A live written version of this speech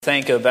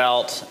Think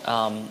about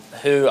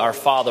who our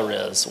Father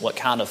is, what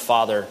kind of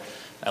Father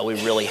we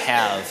really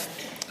have.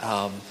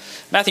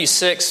 Matthew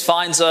 6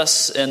 finds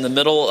us in the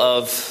middle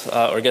of,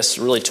 or I guess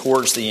really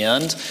towards the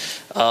end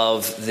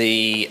of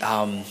the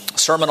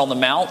Sermon on the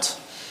Mount.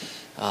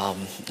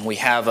 We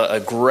have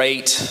a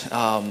great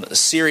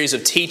series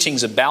of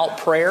teachings about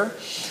prayer.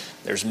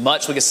 There's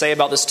much we could say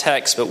about this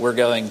text, but we're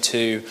going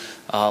to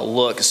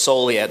look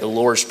solely at the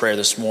Lord's Prayer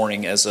this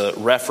morning as a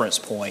reference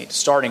point,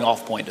 starting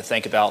off point to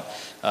think about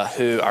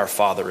who our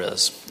Father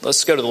is.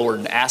 Let's go to the Lord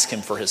and ask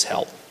Him for His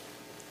help.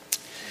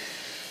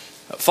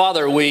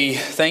 Father, we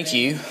thank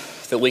You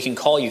that we can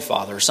call You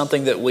Father,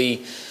 something that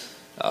we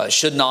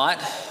should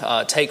not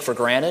take for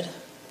granted.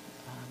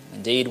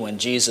 Indeed, when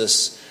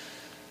Jesus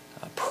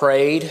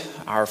prayed,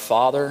 Our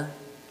Father,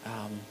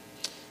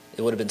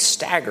 it would have been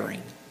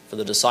staggering for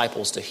the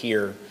disciples to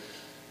hear,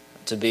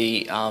 to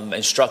be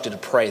instructed to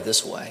pray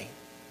this way.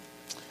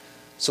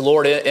 So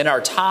Lord, in our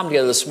time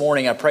together this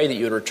morning, I pray that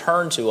You would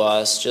return to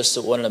us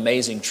just what an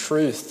amazing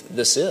truth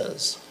this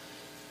is,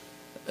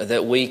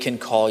 that we can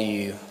call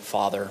You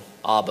Father,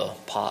 Abba,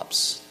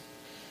 Pops.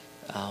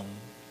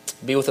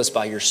 Be with us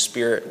by Your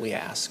Spirit, we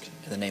ask,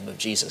 in the name of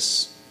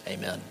Jesus.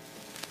 Amen.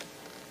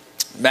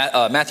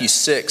 Matthew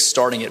 6,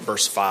 starting at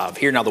verse 5.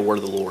 Hear now the word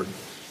of the Lord.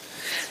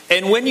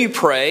 And when you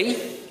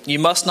pray, you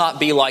must not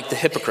be like the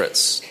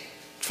hypocrites,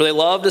 for they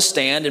love to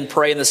stand and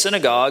pray in the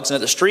synagogues and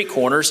at the street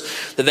corners,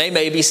 that they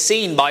may be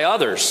seen by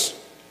others.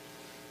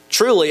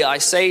 Truly, I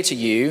say to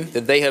you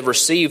that they have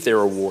received their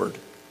reward.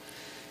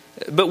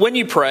 But when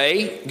you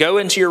pray, go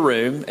into your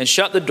room and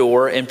shut the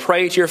door and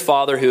pray to your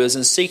Father who is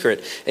in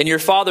secret, and your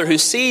Father who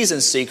sees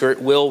in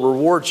secret will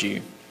reward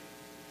you.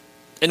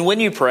 And when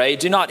you pray,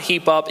 do not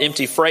heap up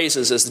empty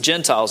phrases as the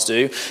Gentiles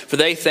do, for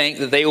they think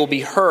that they will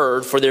be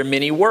heard for their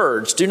many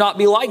words. Do not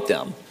be like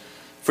them,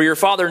 for your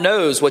Father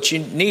knows what you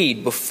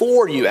need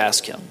before you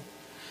ask Him.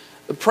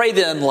 Pray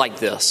then like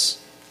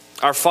this: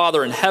 Our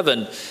Father in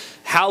heaven,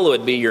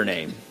 hallowed be Your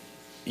name.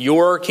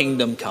 Your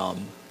kingdom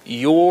come,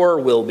 Your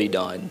will be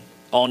done,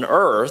 on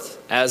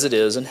earth as it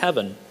is in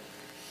heaven.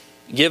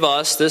 Give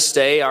us this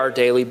day our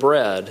daily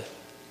bread,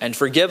 and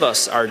forgive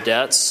us our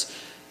debts,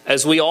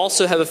 as we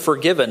also have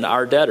forgiven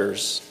our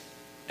debtors.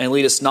 And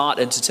lead us not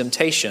into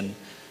temptation,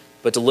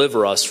 but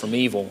deliver us from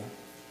evil.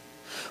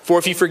 For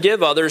if you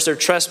forgive others their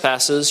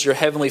trespasses, your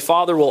heavenly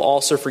Father will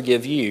also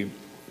forgive you.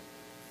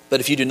 But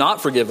if you do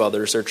not forgive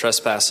others their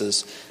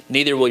trespasses,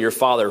 neither will your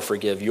Father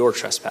forgive your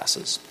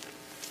trespasses.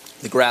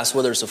 The grass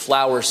withers, the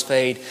flowers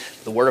fade.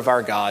 The word of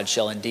our God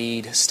shall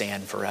indeed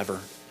stand forever.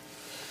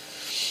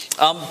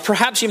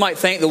 Perhaps you might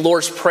think the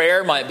Lord's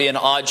Prayer might be an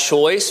odd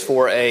choice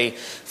for a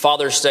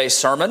Father's Day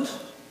sermon.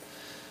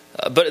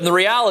 But the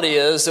reality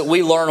is that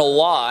we learn a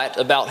lot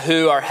about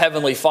who our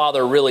Heavenly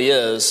Father really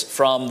is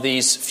from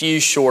these few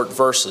short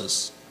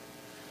verses.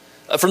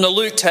 From the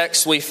Luke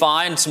text, we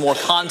find some more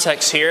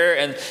context here,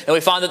 and we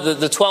find that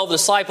the 12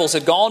 disciples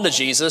had gone to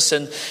Jesus,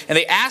 and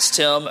they asked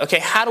Him, okay,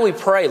 how do we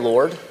pray,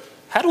 Lord?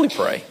 How do we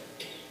pray?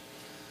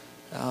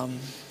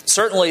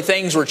 Certainly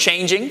things were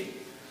changing.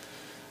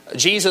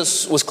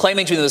 Jesus was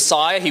claiming to be the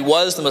Messiah. He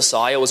was the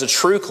Messiah. It was a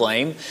true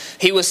claim.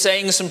 He was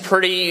saying some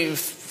pretty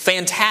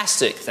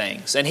fantastic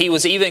things. And He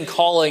was even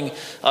calling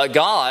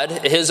God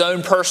His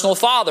own personal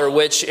Father,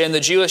 which in the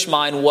Jewish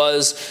mind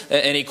was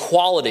an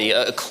equality,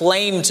 a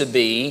claim to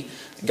be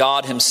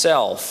God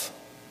Himself.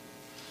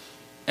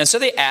 And so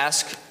they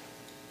ask,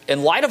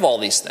 in light of all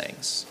these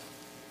things,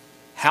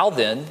 how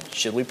then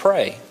should we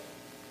pray?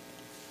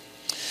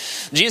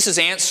 Jesus'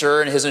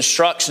 answer and His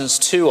instructions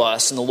to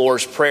us in the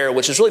Lord's Prayer,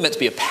 which is really meant to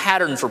be a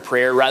pattern for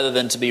prayer rather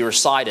than to be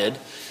recited,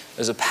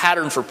 as a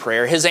pattern for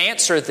prayer. His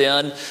answer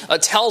then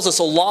tells us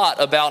a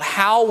lot about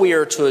how we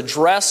are to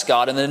address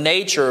God and the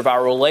nature of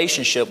our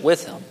relationship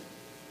with Him.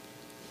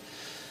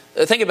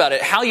 Think about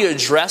it. How you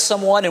address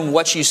someone and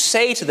what you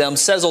say to them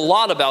says a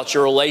lot about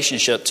your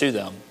relationship to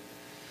them.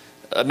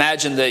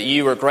 Imagine that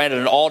you were granted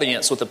an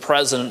audience with the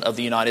President of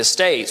the United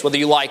States, whether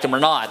you liked him or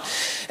not.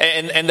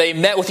 And they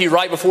met with you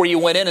right before you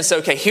went in and said,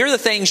 okay, here are the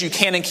things you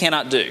can and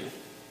cannot do.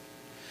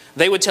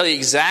 They would tell you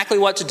exactly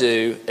what to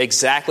do,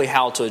 exactly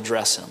how to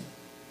address Him.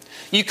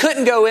 You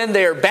couldn't go in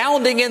there,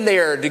 bounding in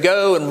there to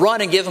go and run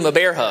and give Him a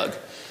bear hug.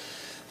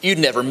 You'd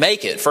never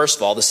make it. First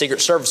of all, the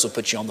Secret Service would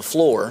put you on the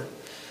floor.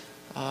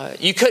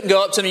 You couldn't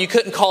go up to Him, you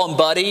couldn't call Him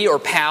buddy or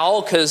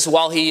pal, because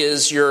while He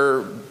is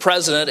your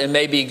president and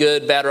may be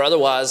good, bad, or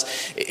otherwise,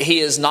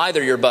 He is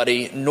neither your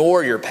buddy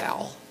nor your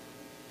pal.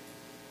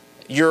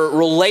 Your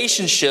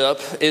relationship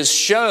is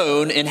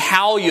shown in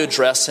how you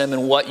address Him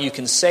and what you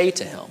can say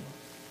to Him.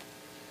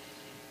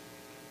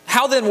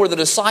 How then were the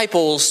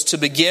disciples to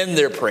begin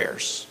their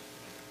prayers?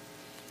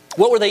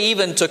 What were they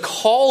even to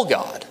call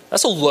God?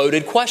 That's a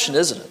loaded question,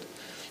 isn't it?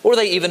 What were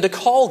they even to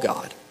call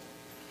God?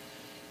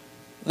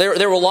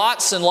 There were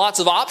lots and lots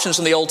of options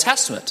from the Old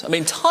Testament. I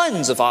mean,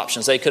 tons of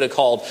options they could have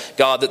called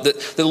God.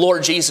 The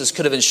Lord Jesus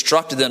could have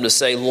instructed them to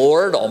say,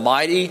 Lord,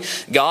 Almighty,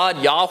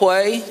 God,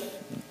 Yahweh,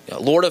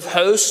 Lord of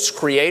hosts,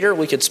 Creator.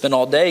 We could spend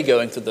all day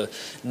going through the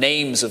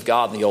names of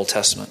God in the Old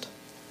Testament.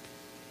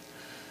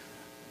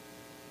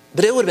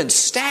 But it would have been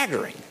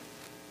staggering.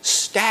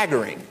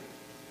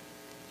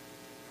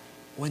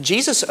 When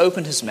Jesus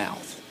opened his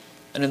mouth,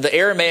 and in the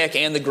Aramaic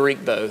and the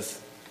Greek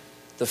both,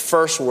 the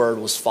first word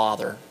was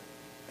Father.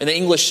 In the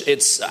English,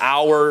 it's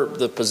our,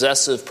 the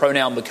possessive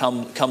pronoun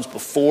comes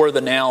before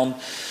the noun,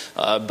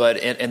 but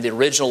in the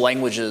original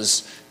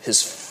languages,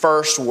 his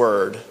first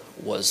word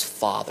was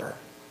Father.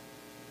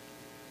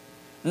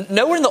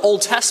 Nowhere in the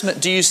Old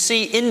Testament do you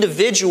see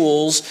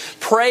individuals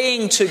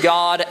praying to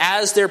God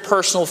as their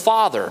personal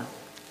Father.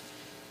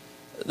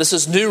 This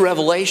is new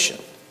revelation.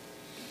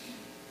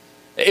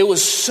 It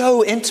was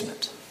so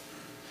intimate.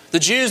 The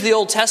Jews of the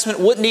Old Testament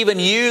wouldn't even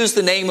use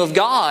the name of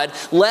God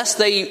lest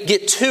they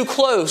get too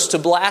close to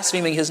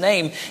blaspheming his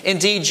name.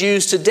 Indeed,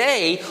 Jews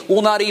today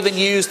will not even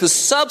use the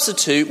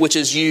substitute which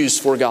is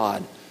used for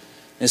God.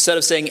 Instead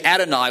of saying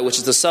Adonai, which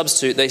is the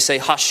substitute, they say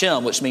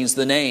Hashem, which means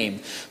the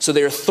name. So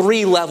they are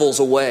 3 levels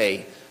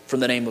away from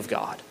the name of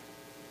God.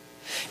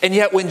 And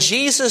yet when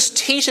Jesus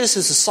teaches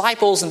his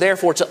disciples, and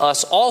therefore to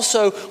us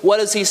also, what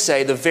does he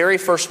say? The very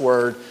first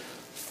word,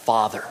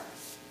 Father.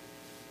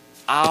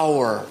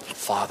 Our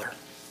Father.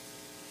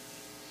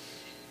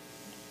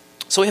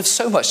 So we have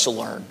so much to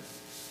learn.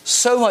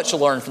 So much to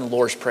learn from the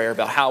Lord's Prayer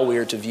about how we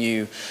are to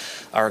view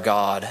our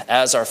God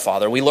as our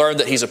Father. We learn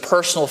that he's a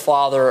personal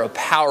Father, a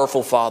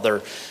powerful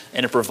Father,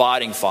 and a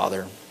providing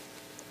Father.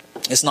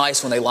 It's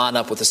nice when they line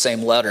up with the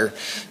same letter.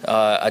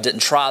 I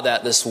didn't try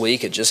that this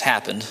week. It just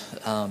happened.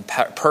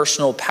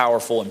 Personal,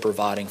 powerful, and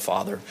providing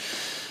Father.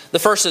 The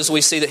first is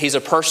we see that he's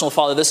a personal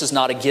Father. This is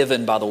not a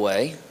given, by the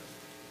way.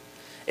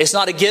 It's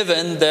not a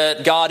given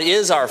that God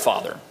is our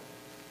Father.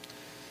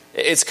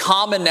 It's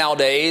common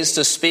nowadays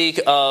to speak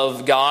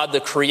of God,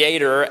 the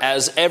Creator,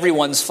 as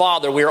everyone's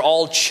Father. We are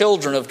all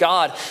children of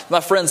God.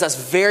 My friends,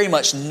 that's very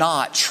much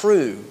not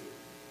true.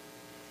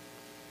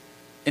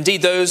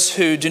 Indeed, those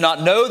who do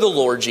not know the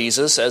Lord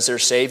Jesus as their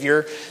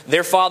Savior,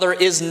 their Father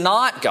is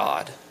not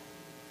God.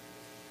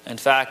 In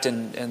fact,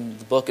 in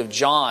the book of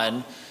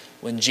John,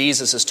 when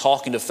Jesus is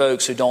talking to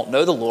folks who don't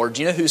know the Lord,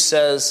 do you know who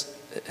says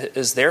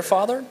is their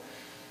Father?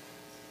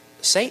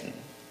 Satan.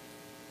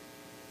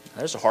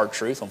 There's a hard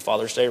truth on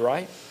Father's Day,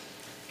 right?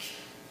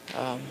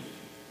 But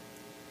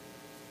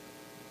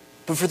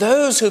for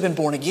those who have been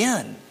born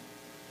again,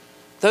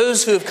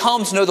 those who have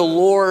come to know the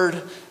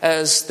Lord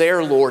as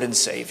their Lord and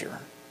Savior,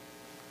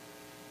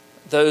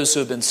 those who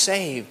have been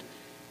saved,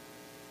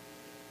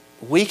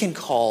 we can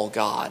call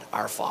God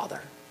our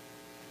Father.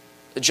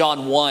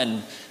 John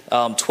 1,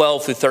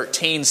 12 through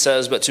 13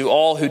 says, "But to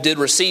all who did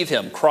receive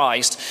him,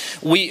 Christ,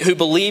 we who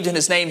believed in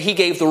his name, he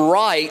gave the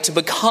right to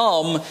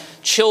become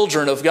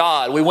children of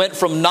God." We went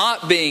from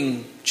not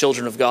being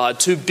children of God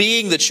to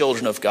being the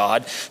children of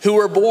God, who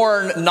were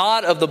born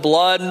not of the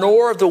blood,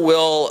 nor of the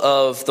will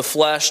of the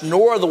flesh,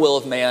 nor of the will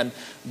of man,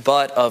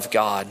 but of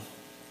God.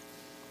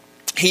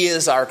 He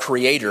is our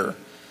Creator,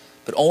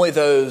 but only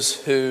those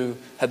who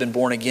have been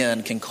born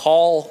again can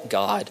call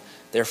God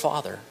their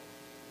Father.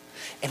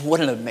 And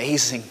what an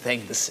amazing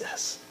thing this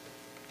is.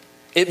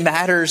 It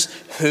matters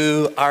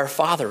who our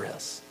Father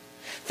is.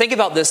 Think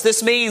about this.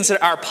 This means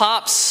that our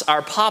pops,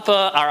 our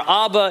papa,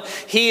 our Abba,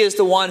 he is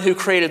the one who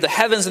created the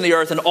heavens and the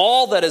earth and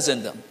all that is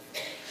in them.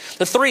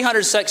 The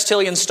 300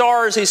 sextillion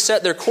stars, he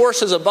set their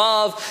courses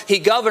above. He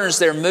governs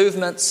their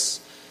movements.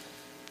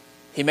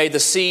 He made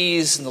the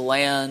seas and the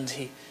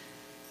land.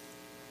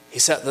 He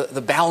set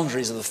the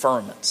boundaries of the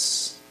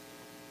firmaments.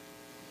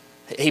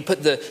 He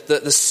put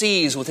the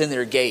seas within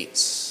their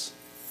gates.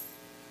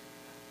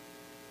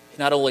 He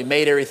not only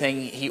made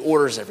everything, he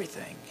orders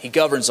everything. He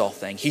governs all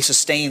things. He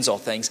sustains all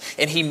things.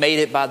 And he made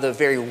it by the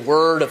very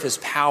word of his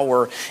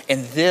power.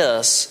 And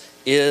this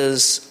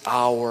is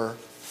our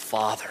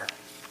Father.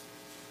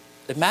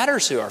 It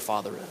matters who our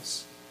Father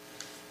is.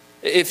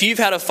 If you've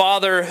had a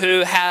father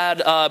who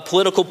had a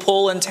political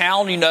pull in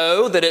town, you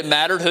know that it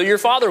mattered who your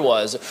father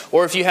was.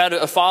 Or if you had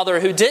a father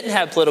who didn't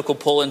have political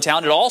pull in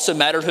town, it also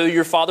mattered who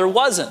your father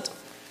wasn't.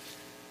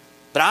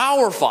 But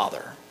our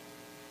Father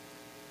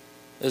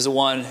is the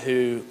one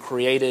who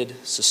created,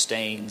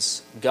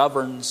 sustains,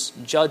 governs,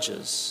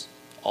 judges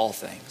all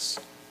things.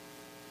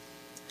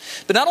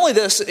 But not only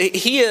this,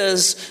 he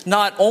is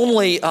not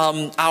only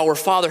our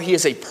Father, he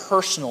is a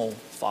personal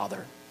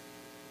Father.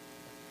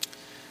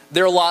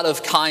 There are a lot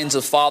of kinds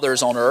of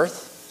fathers on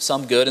earth,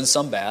 some good and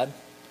some bad.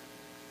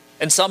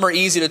 And some are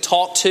easy to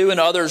talk to, and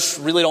others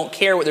really don't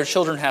care what their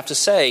children have to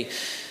say.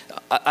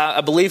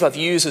 I believe I've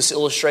used this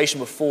illustration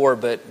before,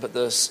 but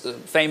the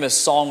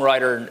famous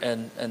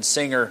songwriter and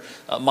singer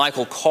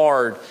Michael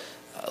Card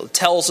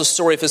tells the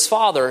story of his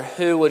father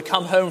who would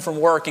come home from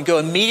work and go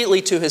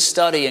immediately to his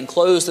study and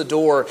close the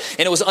door.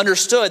 And it was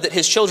understood that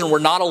his children were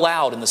not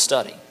allowed in the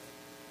study.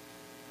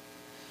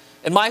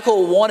 And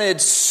Michael wanted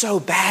so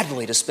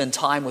badly to spend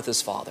time with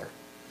his father.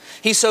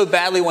 He so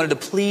badly wanted to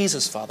please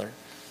his father.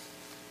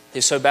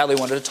 He so badly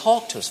wanted to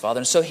talk to his father.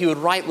 And so he would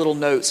write little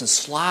notes and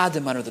slide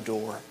them under the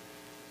door,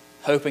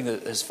 hoping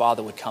that his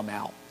father would come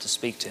out to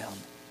speak to him.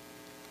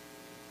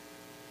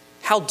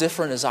 How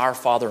different is our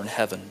Father in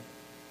heaven?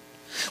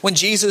 When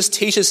Jesus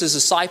teaches his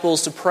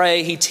disciples to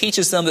pray, he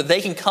teaches them that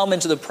they can come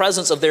into the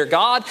presence of their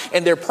God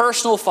and their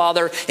personal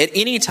Father at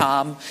any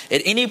time,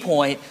 at any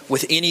point,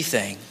 with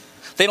anything.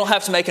 They don't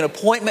have to make an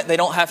appointment. They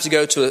don't have to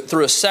go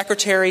through a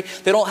secretary.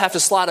 They don't have to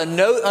slide a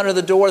note under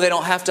the door. They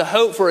don't have to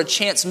hope for a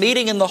chance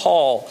meeting in the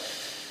hall.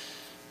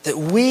 That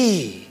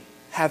we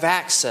have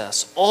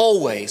access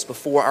always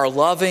before our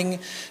loving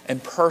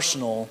and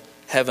personal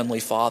Heavenly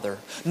Father.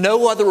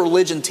 No other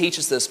religion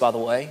teaches this, by the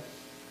way.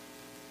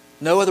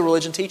 No other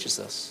religion teaches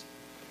this.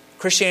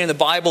 Christianity and the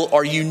Bible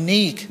are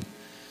unique.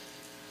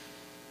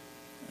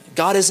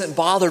 God isn't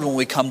bothered when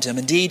we come to Him.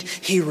 Indeed,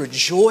 He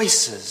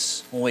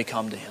rejoices when we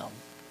come to Him.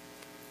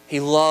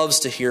 He loves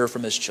to hear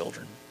from His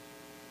children.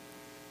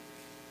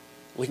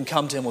 We can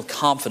come to Him with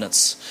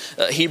confidence.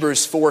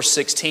 Hebrews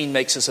 4:16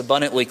 makes this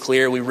abundantly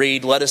clear. We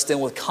read, "Let us then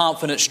with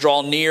confidence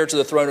draw near to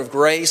the throne of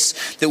grace,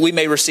 that we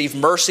may receive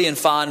mercy and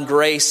find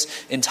grace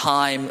in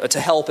time to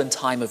help in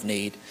time of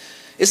need."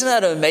 Isn't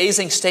that an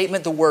amazing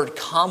statement, the word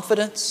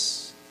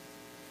confidence?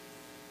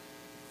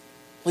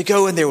 We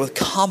go in there with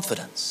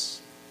confidence.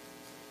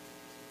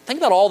 Think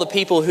about all the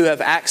people who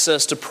have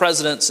access to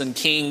presidents and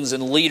kings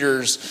and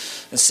leaders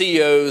and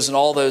CEOs and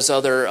all those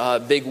other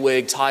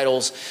bigwig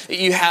titles.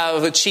 You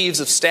have chiefs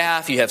of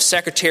staff, you have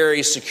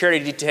secretaries,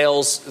 security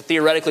details.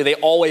 Theoretically, they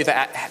always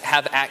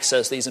have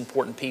access to these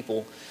important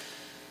people.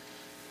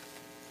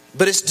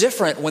 But it's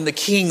different when the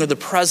king or the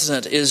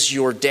president is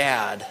your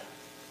dad.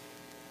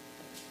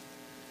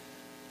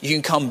 You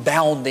can come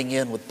bounding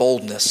in with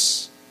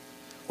boldness.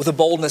 With a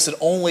boldness that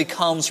only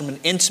comes from an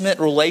intimate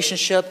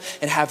relationship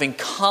and having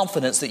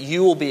confidence that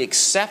you will be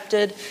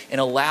accepted and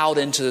allowed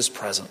into His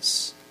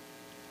presence.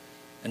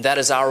 And that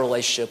is our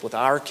relationship with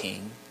our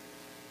King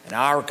and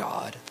our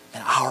God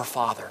and our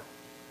Father.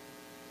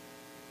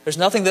 There's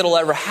nothing that will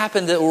ever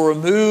happen that will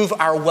remove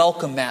our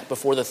welcome mat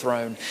before the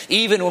throne,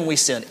 even when we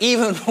sin,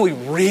 even when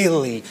we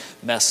really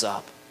mess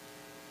up.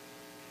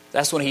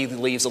 That's when He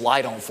leaves a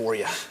light on for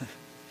you.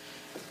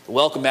 The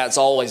welcome mat's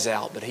always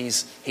out, but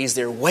He's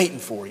there waiting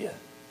for you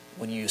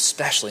when you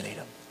especially need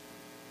Him.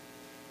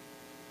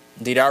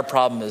 Indeed, our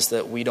problem is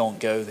that we don't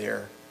go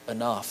there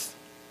enough.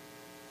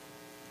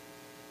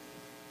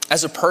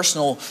 As a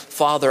personal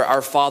Father,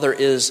 our Father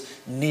is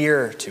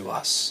near to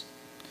us.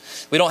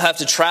 We don't have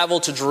to travel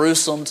to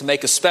Jerusalem to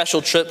make a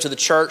special trip to the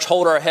church,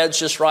 hold our heads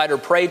just right, or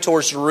pray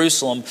towards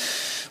Jerusalem.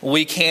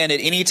 We can at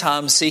any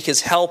time seek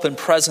His help and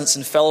presence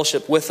and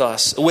fellowship with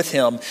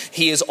Him.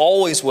 He is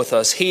always with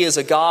us. He is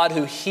a God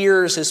who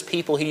hears His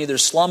people. He neither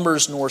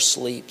slumbers nor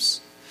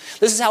sleeps.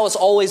 This is how it's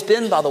always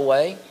been, by the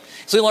way.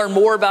 As we learn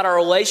more about our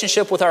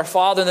relationship with our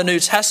Father in the New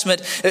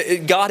Testament,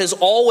 God has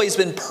always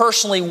been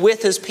personally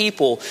with His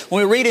people.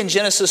 When we read in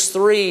Genesis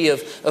 3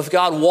 of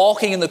God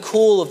walking in the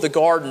cool of the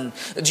garden,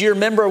 do you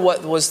remember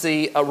what was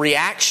the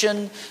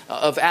reaction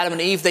of Adam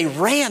and Eve? They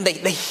ran, they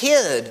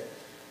hid.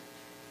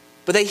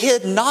 But they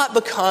hid not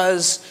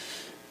because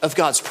of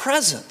God's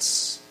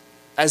presence,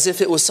 as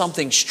if it was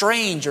something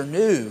strange or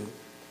new.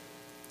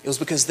 It was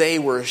because they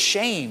were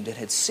ashamed and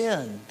had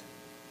sinned.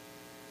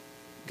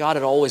 God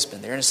had always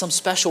been there. And in some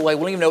special way,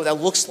 we don't even know what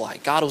that looks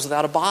like. God was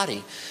without a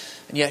body.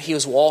 And yet He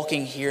was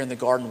walking here in the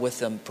garden with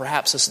them.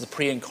 Perhaps this is the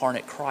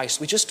pre-incarnate Christ.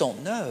 We just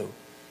don't know.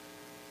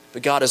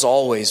 But God has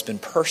always been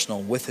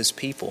personal with His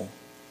people.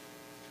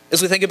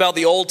 As we think about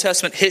the Old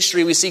Testament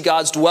history, we see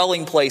God's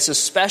dwelling place, His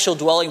special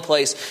dwelling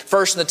place,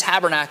 first in the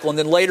tabernacle and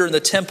then later in the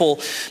temple.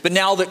 But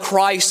now that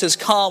Christ has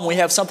come, we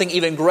have something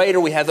even greater.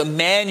 We have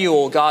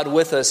Emmanuel, God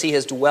with us. He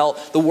has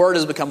dwelt. The Word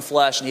has become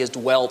flesh and He has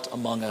dwelt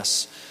among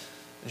us.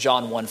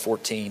 John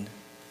 1:14.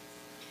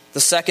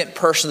 The second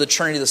person of the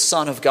Trinity, the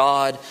Son of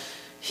God,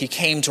 He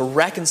came to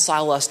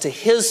reconcile us to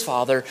His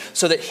Father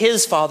so that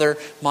His Father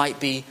might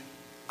be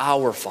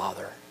our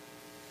Father.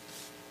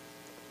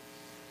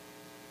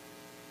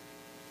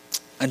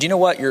 And do you know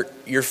what?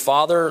 Your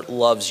Father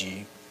loves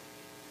you.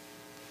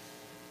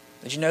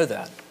 Did you know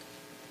that?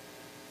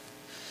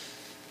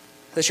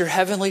 That your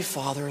Heavenly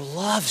Father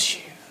loves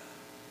you.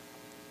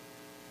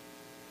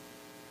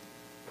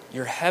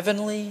 Your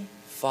Heavenly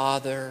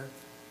Father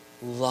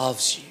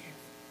loves you.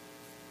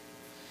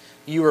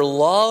 You are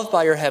loved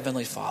by your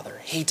Heavenly Father.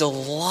 He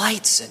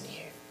delights in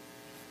you.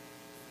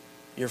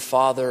 Your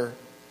Father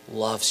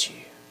loves you.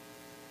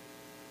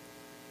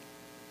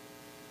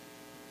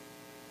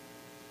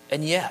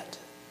 And yet,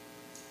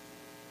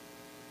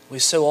 we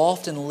so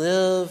often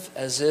live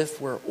as if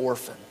we're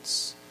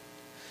orphans.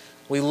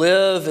 We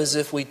live as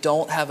if we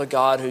don't have a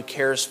God who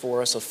cares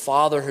for us, a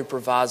Father who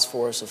provides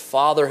for us, a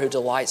Father who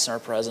delights in our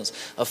presence,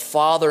 a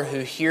Father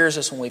who hears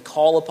us when we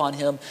call upon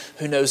Him,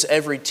 who knows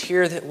every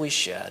tear that we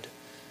shed,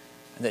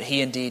 and that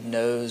He indeed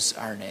knows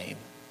our name.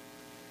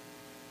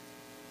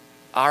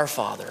 Our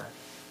Father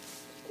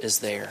is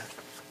there.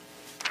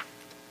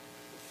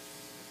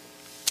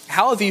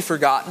 How have you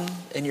forgotten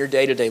in your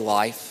day-to-day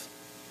life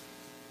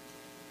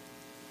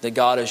that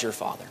God is your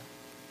Father,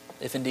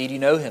 if indeed you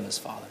know Him as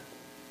Father?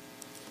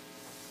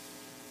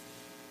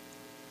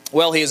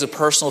 Well, He is a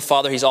personal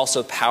Father. He's also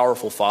a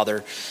powerful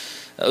Father.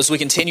 As we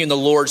continue in the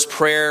Lord's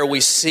Prayer, we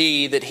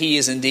see that He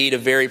is indeed a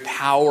very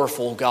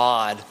powerful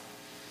God.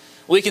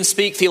 We can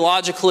speak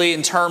theologically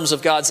in terms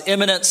of God's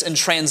immanence and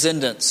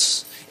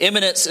transcendence.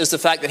 Immanence is the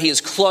fact that He is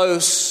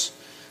close,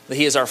 that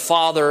He is our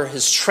Father.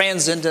 His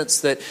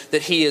transcendence, that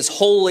He is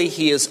holy,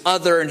 He is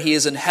other, and He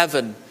is in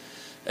heaven.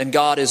 And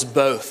God is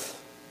both.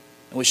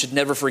 And we should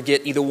never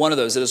forget either one of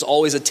those. It is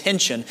always a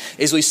tension.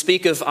 As we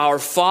speak of our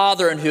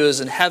Father and who is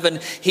in heaven,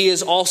 He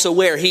is also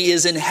where? He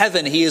is in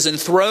heaven. He is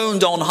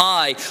enthroned on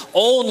high.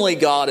 Only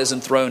God is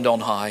enthroned on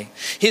high.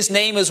 His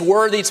name is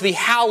worthy to be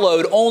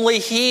hallowed. Only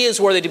He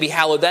is worthy to be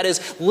hallowed. That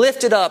is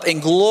lifted up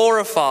and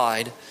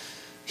glorified.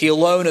 He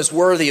alone is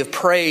worthy of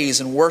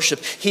praise and worship.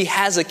 He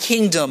has a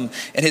kingdom,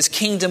 and His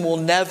kingdom will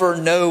never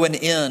know an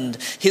end.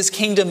 His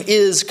kingdom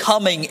is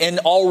coming and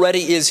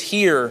already is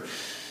here.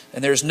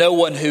 And there's no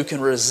one who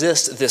can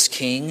resist this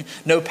King,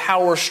 no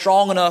power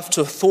strong enough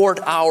to thwart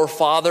our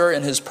Father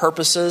and His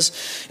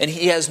purposes, and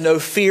He has no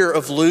fear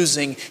of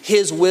losing.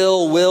 His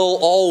will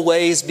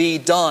always be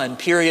done,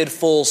 period,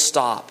 full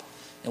stop.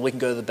 And we can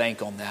go to the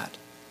bank on that.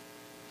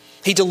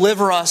 He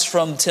delivers us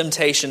from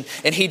temptation,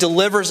 and He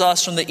delivers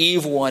us from the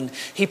evil one.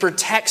 He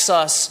protects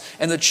us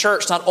and the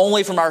church not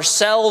only from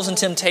ourselves and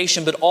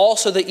temptation, but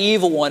also the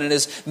evil one and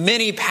his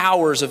many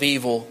powers of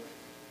evil.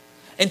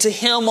 And to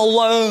Him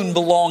alone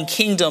belong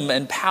kingdom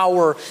and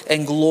power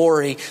and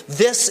glory.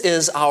 This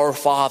is our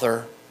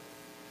Father.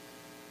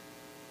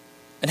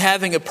 And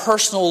having a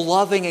personal,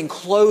 loving, and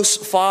close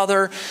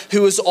Father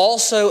who is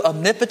also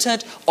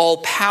omnipotent,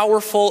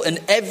 all-powerful,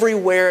 and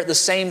everywhere at the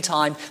same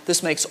time,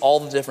 this makes all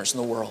the difference in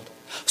the world.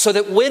 So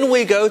that when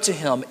we go to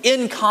Him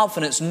in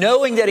confidence,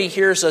 knowing that He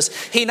hears us,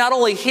 He not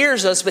only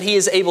hears us, but He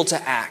is able to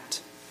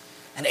act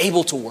and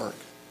able to work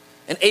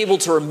and able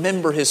to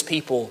remember His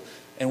people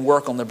and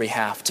work on their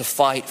behalf, to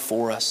fight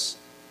for us.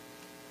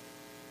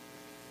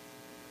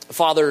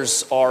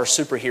 Fathers are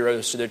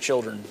superheroes to their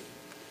children.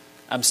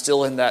 I'm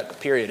still in that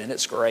period, and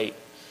it's great.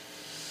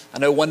 I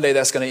know one day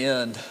that's going to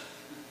end.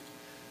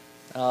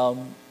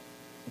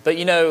 But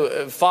you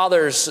know,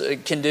 fathers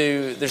can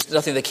do, there's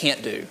nothing they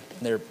can't do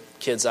in their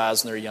kids'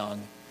 eyes when they're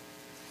young.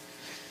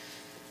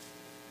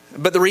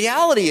 But the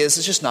reality is,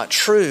 it's just not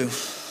true.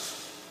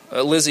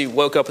 Lizzie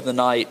woke up in the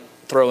night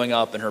throwing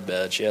up in her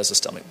bed. She has a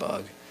stomach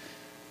bug.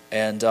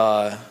 And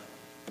I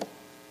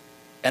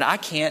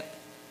can't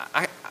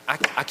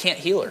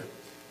heal her.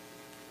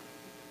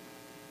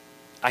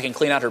 I can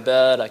clean out her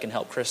bed. I can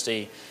help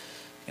Christy.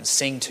 I can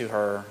sing to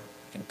her.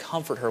 I can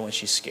comfort her when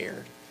she's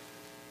scared.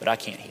 But I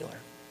can't heal her.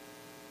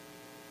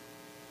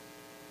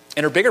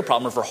 And her bigger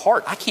problem of her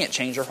heart, I can't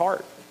change her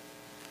heart.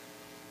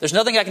 There's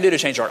nothing I can do to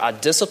change her heart. I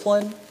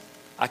discipline.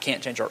 I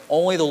can't change her heart.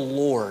 Only the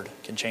Lord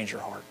can change her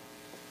heart.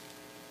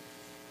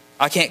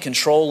 I can't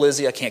control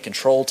Lizzie. I can't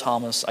control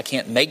Thomas. I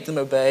can't make them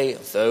obey,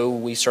 though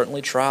we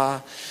certainly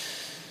try.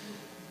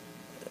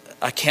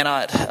 I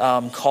cannot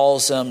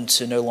cause them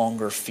to no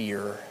longer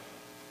fear.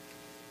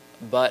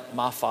 But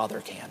my Father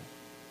can.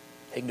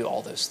 He can do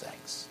all those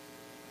things.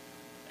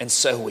 And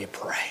so we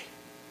pray.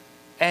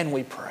 And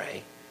we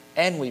pray.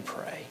 And we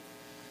pray.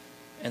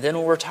 And then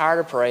when we're tired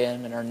of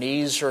praying and our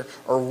knees are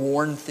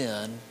worn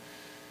thin,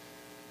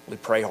 we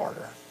pray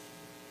harder.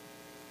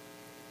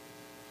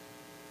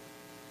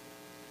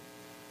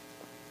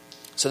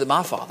 So that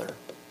my Father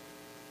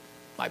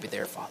might be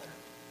their Father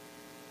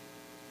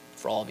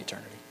for all of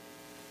eternity.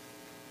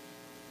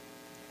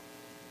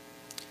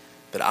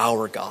 But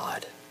our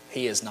God,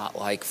 He is not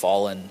like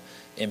fallen,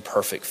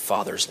 imperfect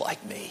fathers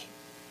like me.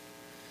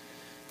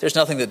 There's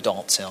nothing that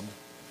daunts Him.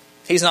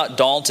 He's not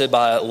daunted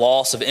by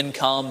loss of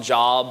income,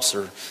 jobs,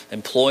 or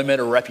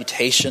employment or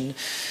reputation.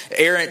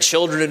 Errant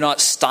children do not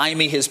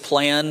stymie His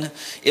plan.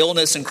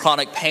 Illness and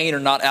chronic pain are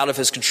not out of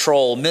His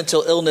control.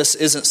 Mental illness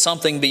isn't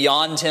something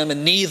beyond Him,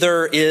 and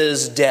neither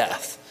is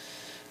death.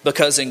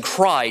 Because in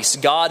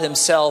Christ, God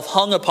Himself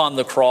hung upon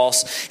the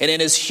cross, and in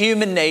His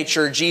human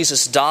nature,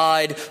 Jesus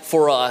died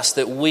for us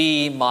that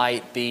we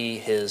might be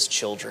His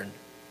children.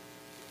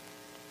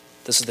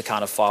 This is the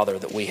kind of Father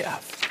that we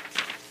have.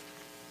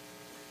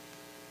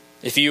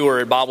 If you were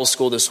at Bible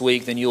school this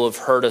week, then you'll have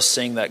heard us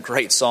sing that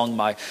great song,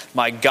 My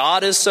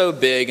God is so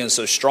big and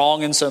so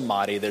strong and so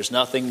mighty, there's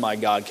nothing my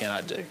God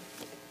cannot do.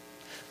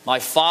 My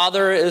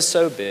Father is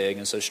so big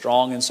and so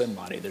strong and so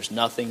mighty, there's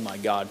nothing my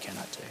God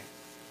cannot do.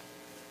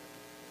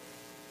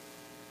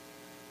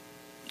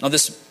 On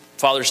this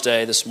Father's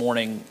Day, this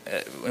morning,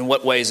 in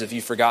what ways have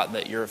you forgotten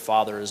that your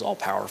Father is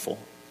all-powerful?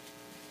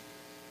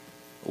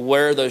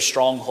 Where are those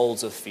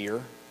strongholds of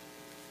fear?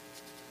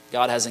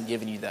 God hasn't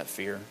given you that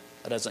fear.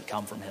 That doesn't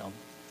come from Him.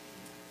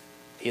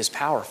 He is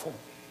powerful.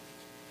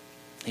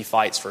 He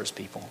fights for His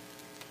people.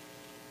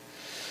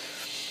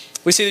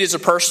 We see that He's a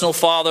personal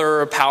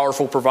Father, a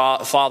powerful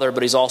Father,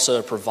 but He's also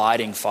a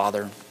providing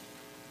Father.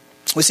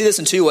 We see this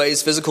in two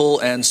ways, physical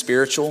and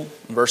spiritual.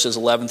 In verses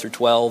 11 through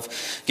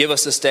 12, give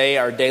us this day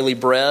our daily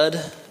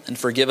bread and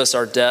forgive us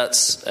our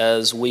debts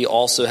as we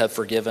also have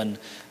forgiven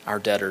our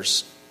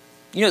debtors.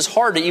 You know, it's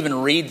hard to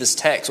even read this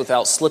text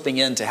without slipping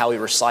into how we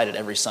recite it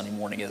every Sunday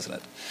morning, isn't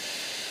it?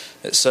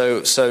 It's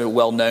so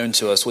well known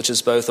to us, which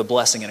is both a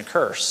blessing and a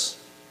curse,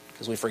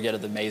 because we forget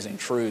of the amazing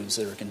truths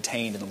that are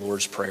contained in the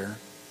Lord's Prayer.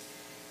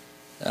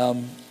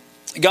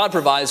 God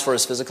provides for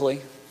us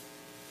physically.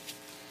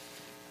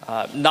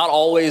 Not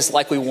always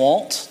like we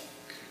want.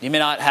 You may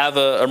not have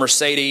a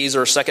Mercedes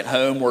or a second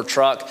home or a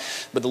truck,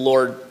 but the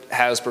Lord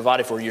has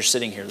provided for you. You're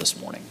sitting here this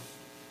morning.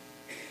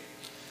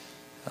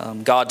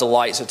 God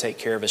delights to take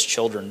care of His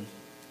children.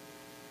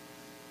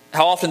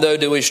 How often, though,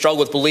 do we struggle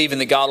with believing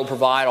that God will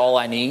provide all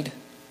I need?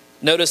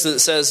 Notice that it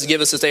says, give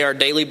us this day our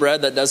daily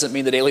bread. That doesn't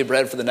mean the daily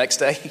bread for the next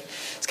day.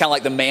 It's kind of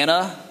like the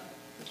manna.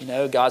 You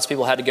know, God's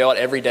people had to go out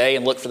every day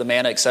and look for the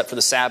manna, except for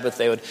the Sabbath.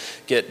 They would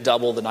get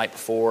double the night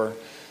before.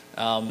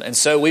 And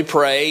so we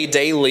pray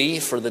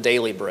daily for the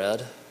daily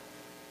bread.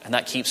 And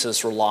that keeps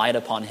us reliant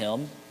upon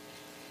Him.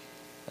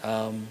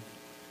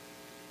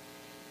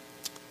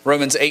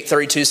 Romans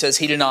 8:32 says,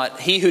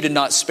 He who did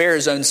not spare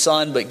His own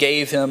Son, but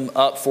gave Him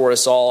up for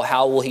us all,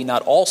 how will He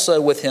not also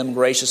with Him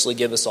graciously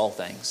give us all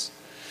things?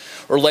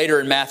 Or later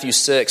in Matthew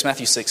 6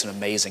 is an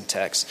amazing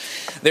text.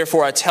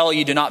 Therefore I tell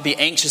you, do not be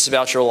anxious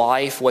about your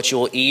life, what you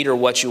will eat or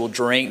what you will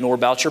drink, nor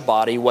about your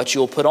body, what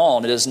you will put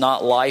on. It is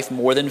not life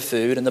more than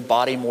food, and the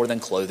body more than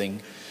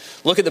clothing.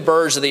 Look at the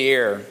birds of the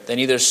air. They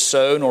neither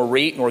sow nor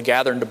reap nor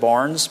gather into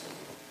barns,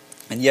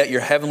 and yet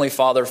your heavenly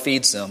Father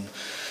feeds them.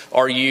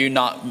 Are you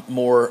not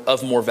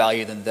of more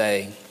value than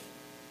they?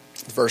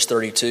 Verse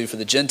 32, for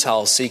the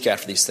Gentiles seek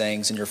after these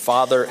things, and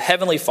your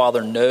heavenly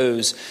Father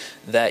knows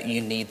that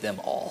you need them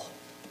all.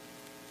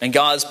 And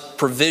God's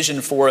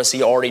provision for us,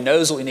 He already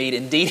knows what we need.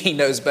 Indeed, He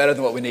knows better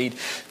than what we need.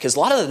 Because a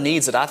lot of the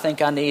needs that I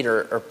think I need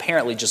are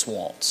apparently just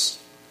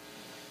wants.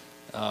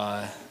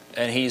 And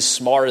He's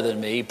smarter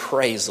than me,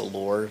 praise the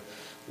Lord.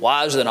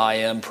 Wiser than I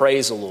am,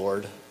 praise the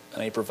Lord.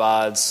 And He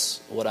provides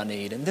what I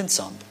need. And then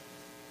some.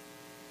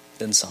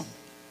 Then some.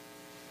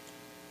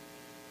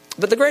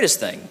 But the greatest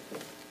thing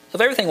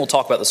of everything we'll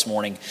talk about this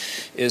morning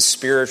is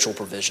spiritual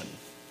provision.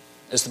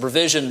 It's the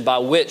provision by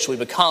which we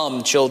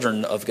become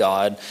children of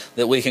God,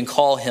 that we can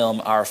call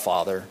Him our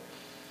Father.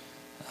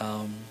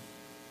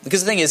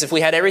 Because the thing is, if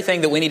we had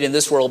everything that we need in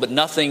this world, but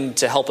nothing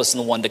to help us in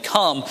the one to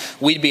come,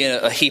 we'd be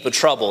in a heap of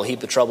trouble. A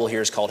heap of trouble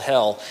here is called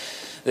hell.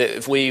 That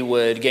if we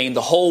would gain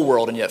the whole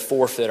world and yet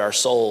forfeit our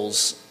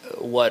souls,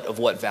 of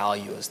what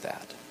value is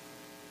that?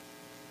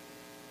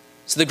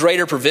 So the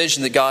greater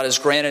provision that God has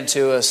granted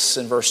to us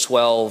in verse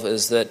 12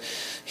 is that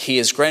He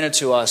has granted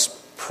to us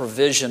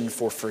provision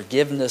for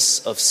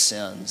forgiveness of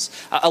sins.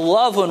 I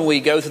love when we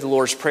go through the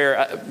Lord's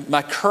Prayer.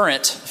 My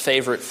current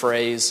favorite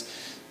phrase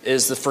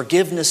is the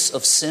forgiveness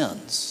of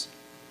sins.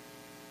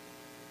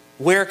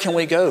 Where can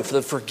we go for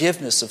the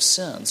forgiveness of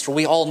sins? For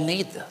we all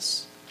need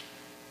this.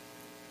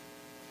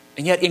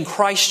 And yet in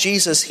Christ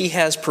Jesus, He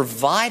has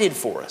provided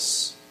for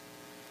us.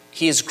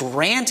 He has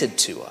granted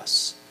to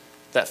us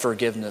that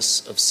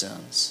forgiveness of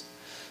sins.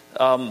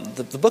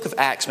 The book of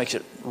Acts makes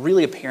it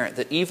really apparent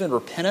that even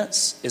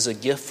repentance is a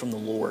gift from the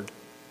Lord.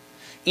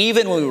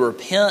 Even when we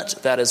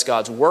repent, that is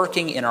God's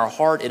working in our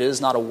heart. It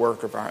is not a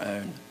work of our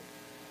own.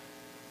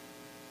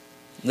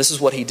 And this is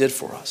what He did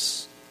for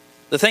us.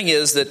 The thing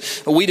is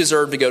that we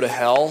deserve to go to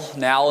hell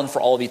now and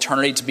for all of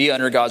eternity, to be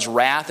under God's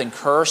wrath and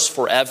curse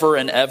forever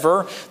and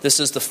ever. This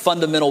is the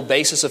fundamental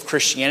basis of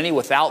Christianity.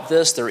 Without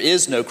this, there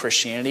is no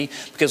Christianity,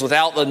 because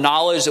without the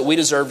knowledge that we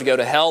deserve to go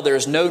to hell, there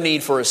is no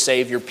need for a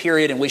Savior,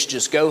 period, and we should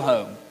just go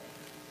home.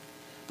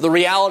 The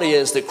reality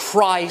is that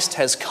Christ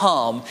has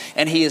come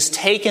and He has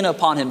taken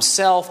upon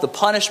Himself the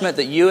punishment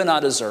that you and I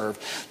deserve,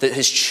 that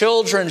His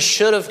children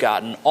should have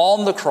gotten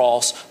on the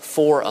cross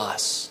for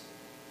us.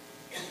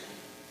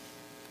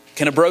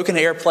 Can a broken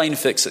airplane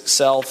fix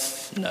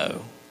itself?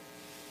 No.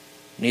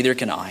 Neither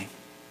can I.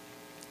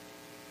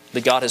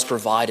 But God has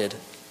provided.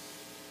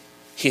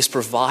 He has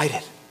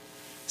provided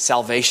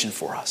salvation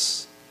for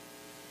us.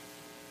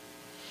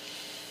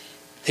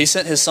 He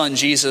sent His Son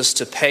Jesus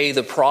to pay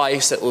the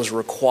price that was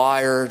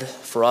required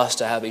for us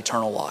to have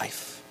eternal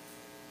life.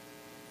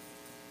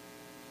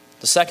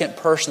 The second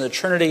person of the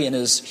Trinity in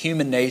His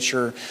human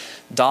nature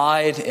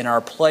died in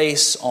our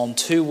place on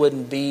 2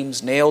 wooden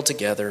beams nailed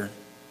together.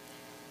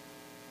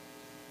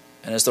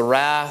 And as the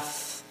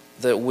wrath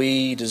that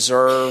we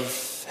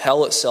deserve,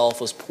 hell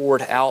itself was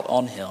poured out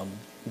on Him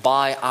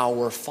by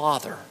our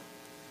Father.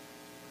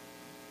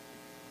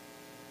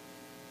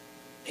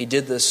 He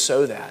did this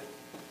so that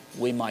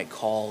we might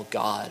call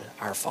God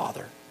our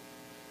Father.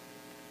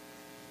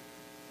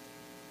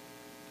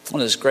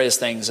 One of the greatest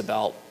things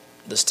about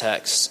this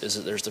text is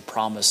that there's the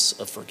promise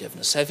of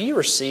forgiveness. Have you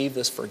received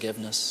this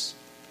forgiveness?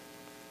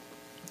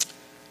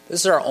 This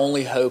is our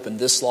only hope in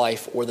this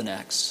life or the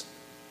next.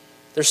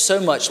 There's so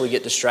much we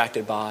get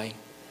distracted by.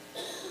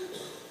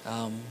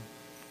 But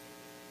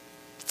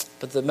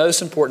the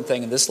most important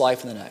thing in this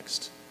life and the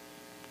next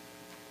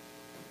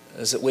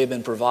is that we have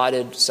been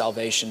provided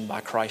salvation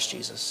by Christ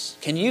Jesus.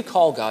 Can you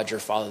call God your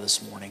Father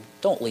this morning?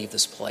 Don't leave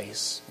this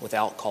place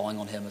without calling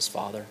on Him as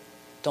Father.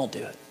 Don't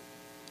do it.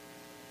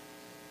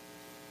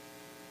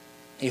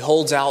 He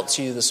holds out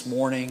to you this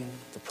morning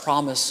the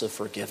promise of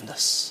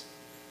forgiveness,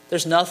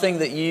 There's nothing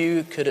that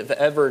you could have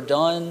ever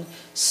done,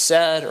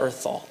 said, or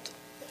thought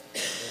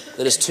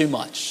that is too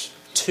much,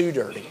 too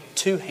dirty,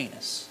 too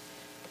heinous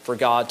for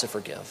God to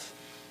forgive.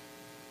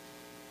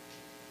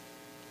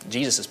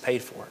 Jesus has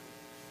paid for it.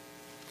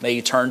 May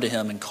you turn to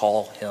him and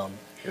call him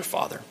your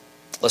Father.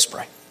 Let's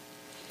pray.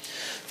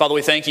 Father,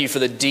 we thank you for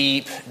the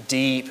deep,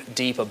 deep,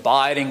 deep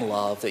abiding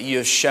love that you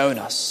have shown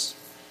us,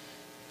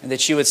 and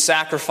that you would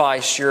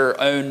sacrifice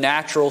your own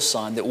natural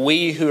Son, that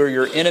we who are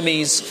your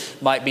enemies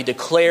might be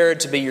declared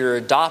to be your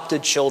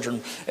adopted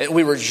children. And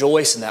we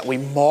rejoice in that. We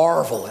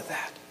marvel at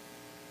that.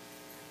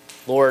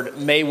 Lord,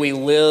 may we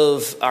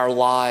live our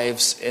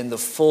lives in the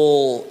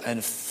full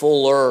and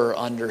fuller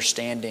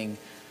understanding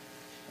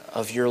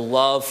of your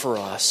love for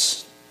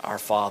us, our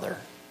Father.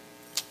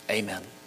 Amen.